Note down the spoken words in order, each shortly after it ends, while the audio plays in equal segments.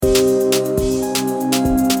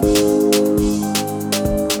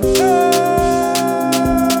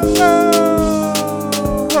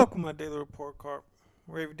report card,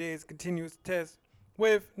 where every day is a continuous test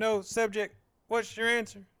with no subject. What's your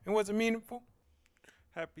answer and was it meaningful?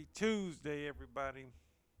 Happy Tuesday, everybody.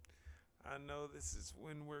 I know this is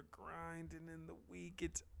when we're grinding in the week.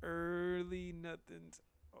 It's early, nothing's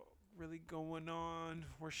really going on.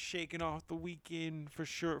 We're shaking off the weekend for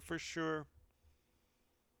sure, for sure.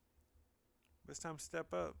 But it's time to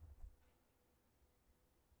step up.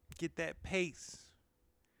 Get that pace.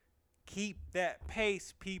 Keep that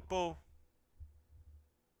pace, people.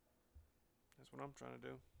 That's what I'm trying to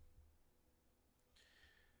do.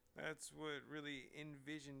 That's what really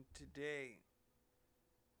envisioned today.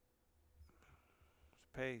 It's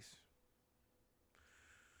pace.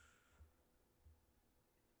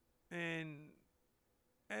 And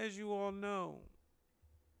as you all know,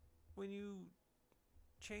 when you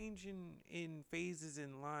change in phases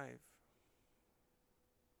in life,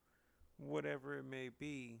 whatever it may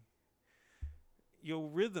be, your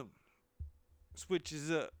rhythm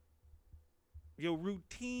switches up. Your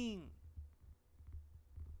routine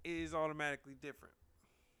is automatically different.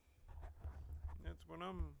 That's what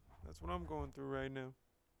I'm going through right now.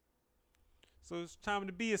 So it's time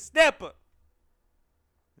to be a stepper.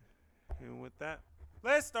 And with that,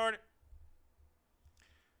 let's start it.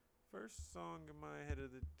 First song in my head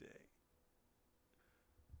of the day.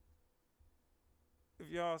 If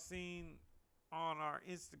y'all seen on our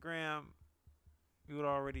Instagram, you would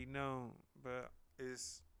already know, but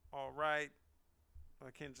it's Alright by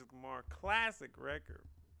Kendrick Lamar, classic record.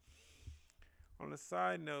 On a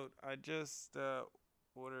side note, I just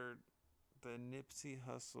ordered the Nipsey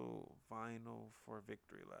Hussle vinyl for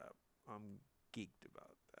Victory Lab. I'm geeked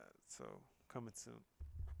about that, so coming soon.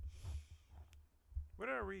 What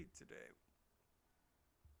did I read today?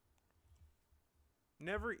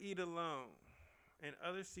 Never Eat Alone and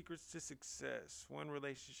Other Secrets to Success, One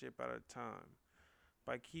Relationship at a Time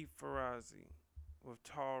by Keith Ferrazzi with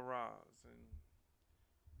Tall Roz. And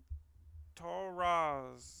Tall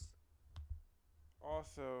Roz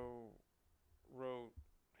also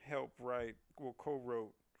helped write,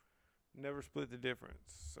 co-wrote Never Split the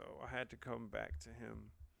Difference. So I had to come back to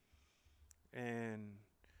him. And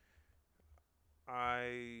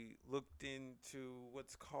I looked into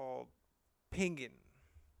what's called pinging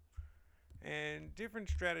and different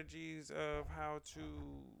strategies of how to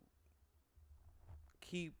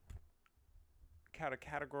keep how to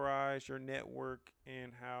categorize your network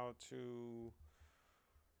and how to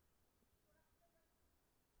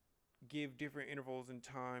give different intervals in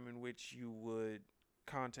time in which you would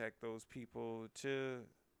contact those people to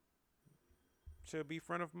be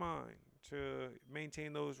front of mind, to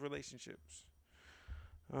maintain those relationships.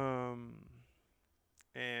 And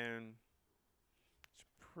it's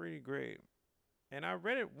pretty great. And I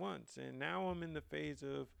read it once, and now I'm in the phase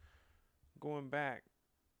of going back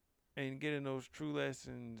and getting those true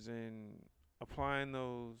lessons and applying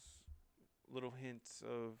those little hints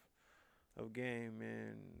of game.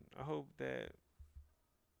 And I hope that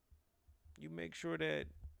you make sure that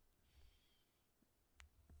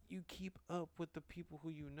you keep up with the people who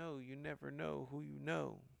you know. You never know who you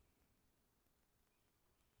know.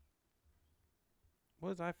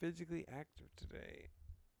 Was I physically active today?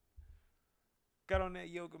 Got on that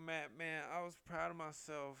yoga mat, man. I was proud of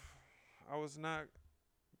myself. I was not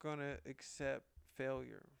gonna accept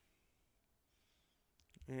failure.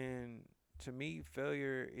 And to me,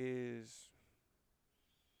 failure is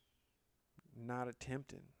not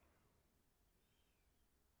attempting.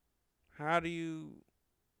 How do you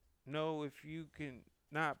know if you can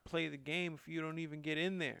not play the game if you don't even get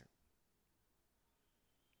in there?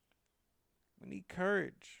 We need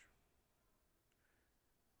courage.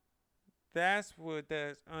 That's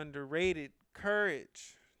underrated.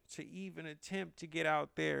 Courage to even attempt to get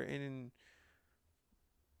out there and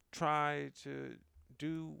try to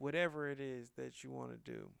do whatever it is that you want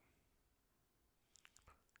to do.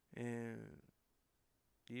 And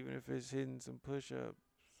even if it's hitting some push-ups,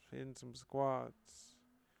 hitting some squats,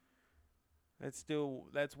 that's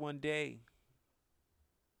one day.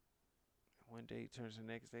 One day turns the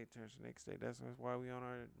next day, turns the next day. That's why we on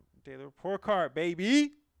our daily report card,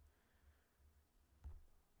 baby.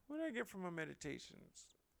 What did I get from my meditations?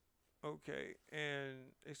 Okay, and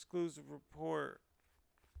exclusive report.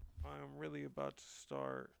 I'm really about to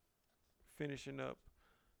start finishing up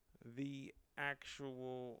the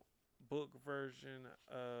actual book version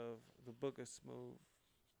of the Book of Smooth.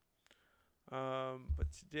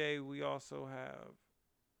 But today we also have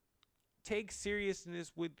take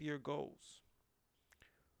seriousness with your goals.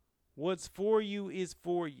 What's for you is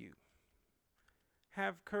for you.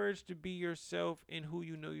 Have courage to be yourself and who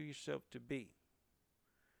you know yourself to be.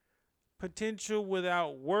 Potential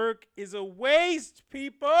without work is a waste,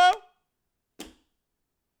 people.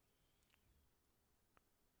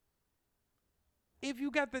 If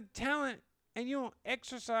you got the talent and you don't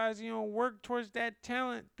exercise, you don't work towards that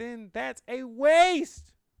talent, then that's a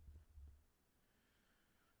waste.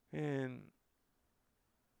 And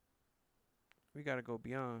we got to go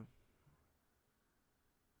beyond.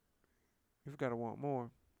 We've got to want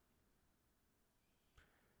more.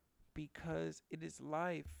 Because it is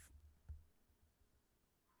life.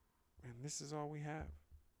 And this is all we have.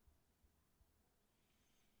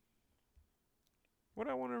 What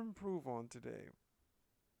I want to improve on today.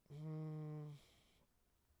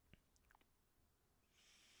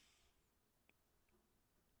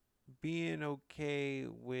 Being okay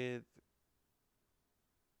with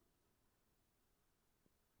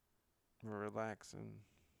relaxing.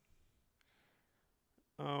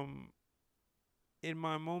 In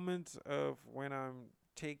my moments of when I'm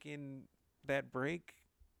taking that break,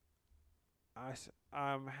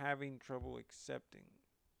 I'm having trouble accepting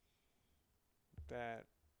that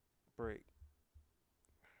break.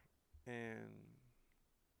 And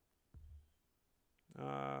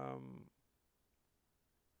I'm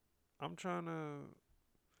trying to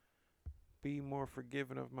be more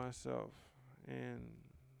forgiving of myself. And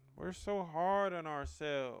we're so hard on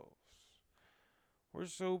ourselves. We're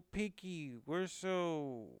so picky. We're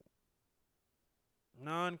so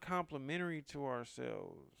non-complimentary to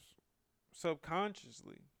ourselves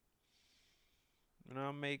subconsciously. And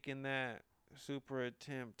I'm making that super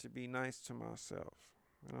attempt to be nice to myself.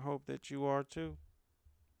 And I hope that you are too.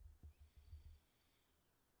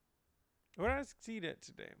 What did I succeed at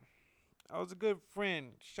today? I was a good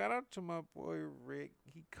friend. Shout out to my boy Rick.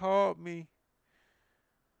 He called me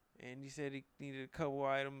and he said he needed a couple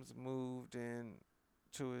items moved and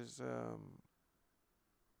to his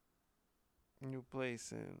new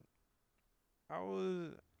place, and I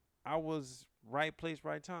was right place,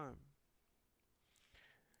 right time.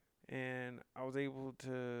 And I was able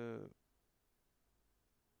to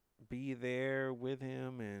be there with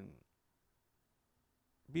him and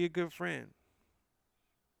be a good friend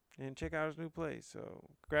and check out his new place. So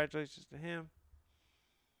congratulations to him.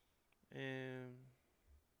 And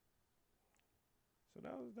so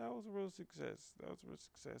that was a real success. That was a real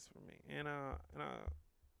success for me. And I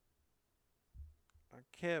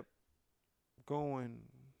kept going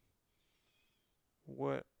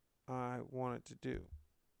what I wanted to do.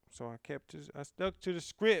 So I stuck to the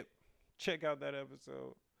script. Check out that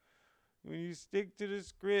episode. When you stick to the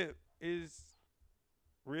script, it's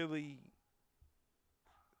really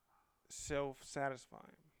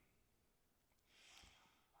self-satisfying.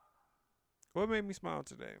 What made me smile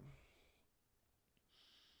today?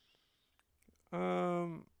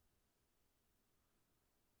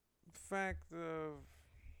 Fact of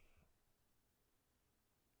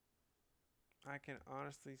I can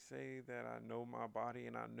honestly say that I know my body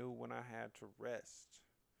and I knew when I had to rest.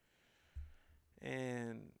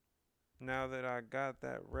 And now that I got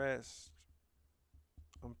that rest,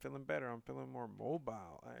 I'm feeling better. I'm feeling more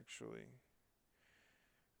mobile, actually.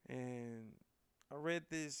 And I read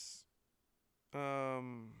this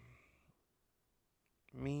meme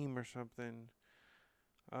or something.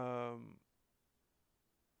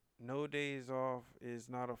 No days off is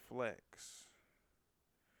not a flex.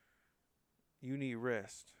 You need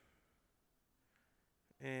rest.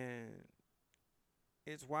 And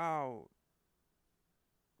it's wild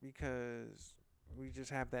because we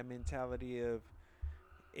just have that mentality of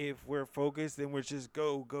if we're focused, then we're just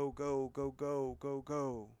go, go, go, go, go, go,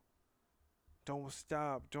 go. Don't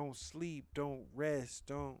stop. Don't sleep. Don't rest.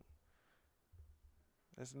 Don't.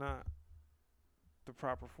 That's not the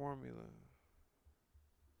proper formula.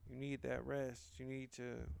 You need that rest. You need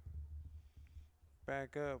to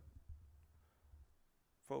back up,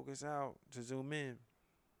 focus out, to zoom in.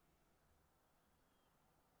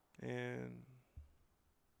 And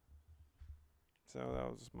so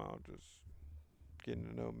that was a smile, just getting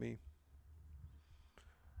to know me.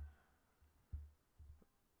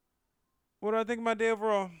 What do I think of my day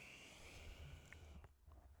overall?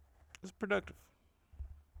 It's productive.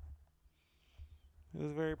 It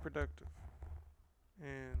was very productive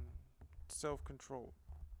and self-controlled.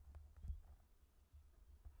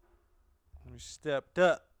 You stepped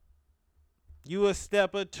up. You a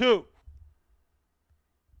stepper too.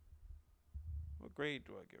 What grade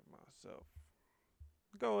do I give myself?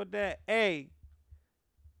 Go with that A.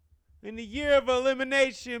 In the year of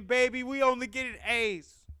elimination, baby, we only get it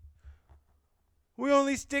A's. We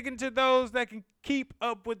only sticking to those that can keep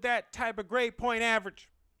up with that type of grade point average.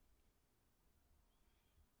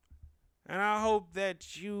 And I hope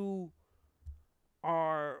that you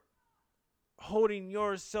are holding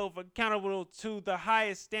yourself accountable to the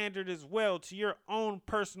highest standard as well, to your own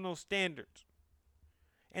personal standards.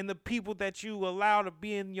 And the people that you allow to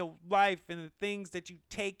be in your life and the things that you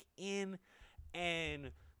take in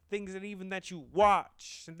and things that even that you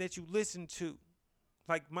watch and that you listen to.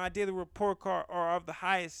 Like my daily report card are of the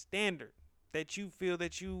highest standard that you feel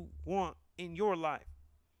that you want in your life.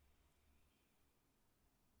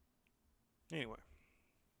 Anyway,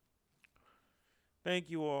 thank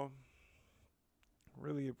you all.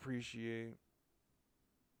 Really appreciate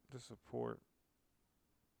the support.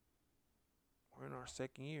 We're in our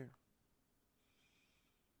second year.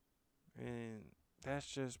 And that's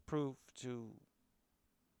just proof to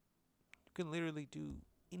you can literally do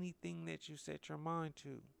anything that you set your mind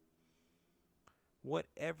to.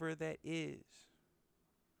 Whatever that is.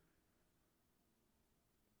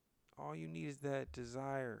 All you need is that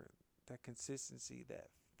desire, that consistency,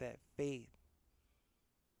 that faith.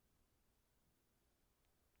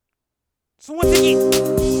 So once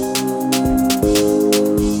again,